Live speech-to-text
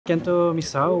Kento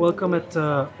Misao, welcome at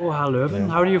OH Leuven. Yeah.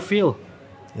 How do you feel?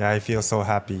 Yeah, I feel so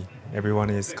happy. Everyone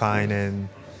is kind, and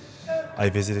I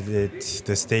visited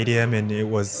the stadium, and it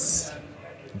was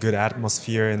good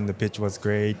atmosphere, and the pitch was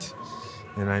great,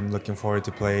 and I'm looking forward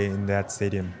to play in that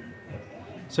stadium.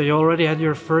 So you already had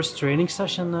your first training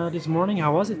session this morning.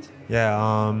 How was it? Yeah,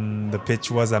 the pitch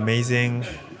was amazing,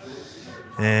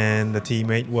 and the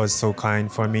teammate was so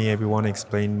kind for me. Everyone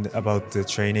explained about the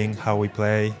training, how we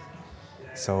play.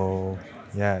 So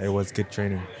yeah, it was good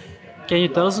training. Can you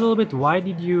tell us a little bit why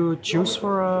did you choose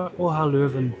for OH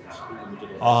Leuven?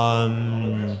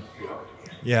 Um,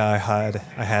 yeah,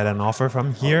 I had an offer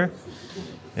from here,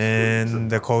 and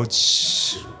the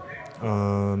coach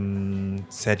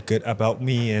said good about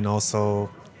me, and also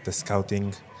the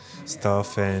scouting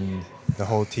stuff and the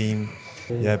whole team,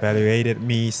 yeah, evaluated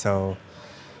me. So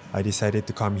I decided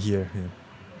to come here. Yeah.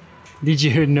 Did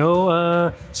you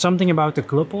know something about the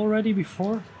club already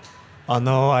before?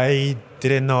 No, I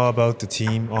didn't know about the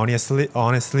team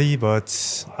honestly,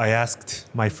 but I asked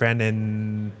my friend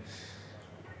in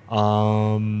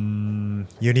Union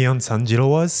Sanjiro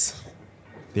was.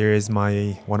 There is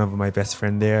one of my best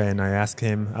friend there, and I asked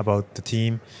him about the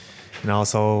team, and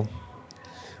also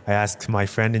I asked my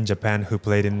friend in Japan who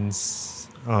played in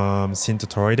Santa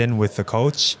Clara with the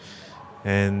coach,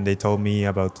 and they told me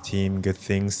about the team, good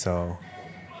things. So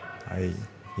I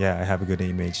have a good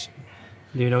image.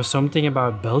 Do you know something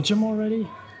about Belgium already?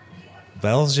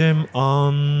 Belgium,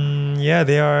 yeah,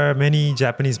 there are many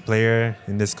Japanese players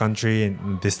in this country,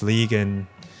 in this league, and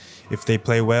if they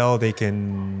play well, they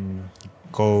can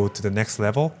go to the next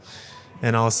level.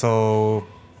 And also,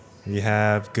 we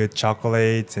have good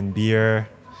chocolates and beer.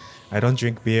 I don't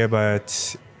drink beer,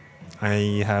 but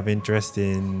I have interest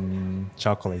in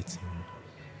chocolate.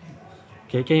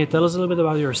 Okay, can you tell us a little bit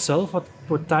about yourself?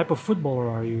 What type of footballer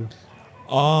are you?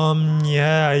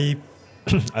 Yeah, I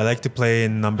like to play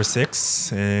in number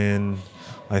 6, and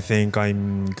I think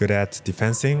I'm good at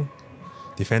defending,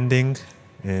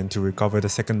 and to recover the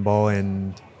second ball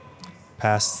and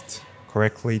pass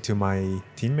correctly to my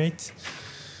teammate.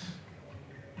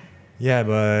 Yeah,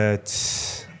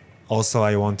 but also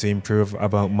I want to improve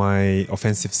about my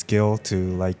offensive skill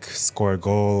to like score a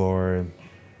goal or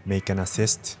make an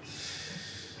assist.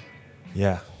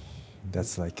 Yeah,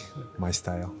 that's like my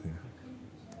style. Yeah.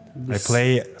 I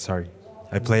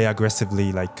play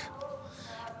aggressively, like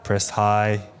press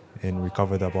high and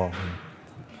recover the ball.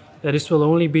 This will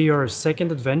only be your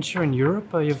second adventure in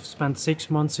Europe. You've spent 6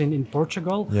 months in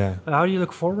Portugal. Yeah. How do you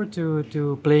look forward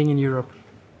to playing in Europe?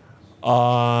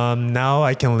 Now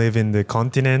I can live in the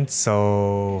continent,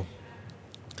 so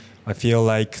I feel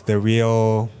like the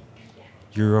real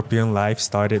European life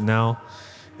started now,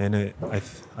 and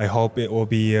I hope it will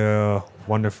be a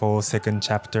wonderful second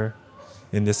chapter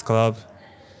in this club.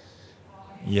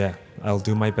 Yeah, I'll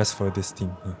do my best for this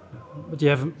team. Yeah. But you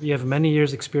have many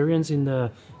years experience in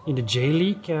the J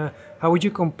League. How would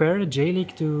you compare the J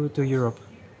League to Europe?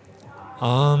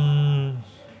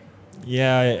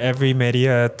 Yeah, every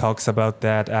media talks about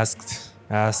that. Ask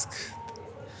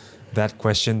that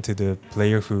question to the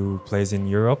player who plays in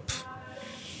Europe.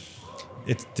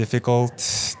 It's difficult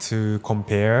to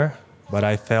compare, but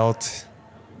I felt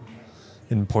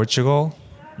in Portugal,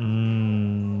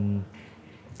 the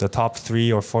top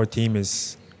 3 or 4 team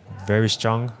is very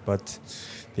strong, but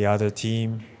the other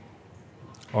team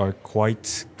are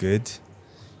quite good.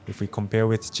 If we compare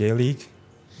with J League,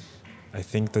 I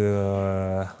think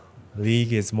the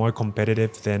league is more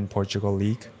competitive than Portugal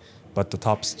League, but the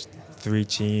top 3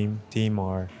 team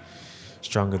are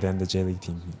stronger than the J League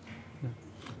team.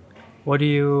 What do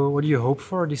you hope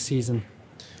for this season?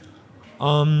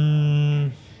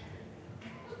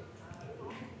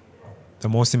 The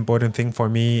most important thing for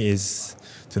me is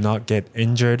to not get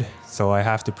injured, so I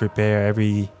have to prepare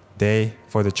every day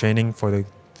for the training, for the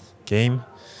game.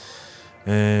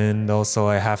 And also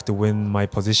I have to win my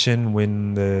position,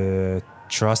 win the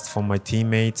trust from my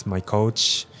teammates, my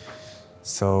coach.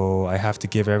 So I have to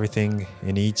give everything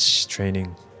in each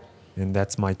training, and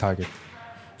that's my target.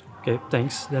 Okay,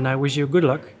 thanks. Then I wish you good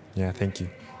luck. Yeah, thank you.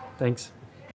 Thanks.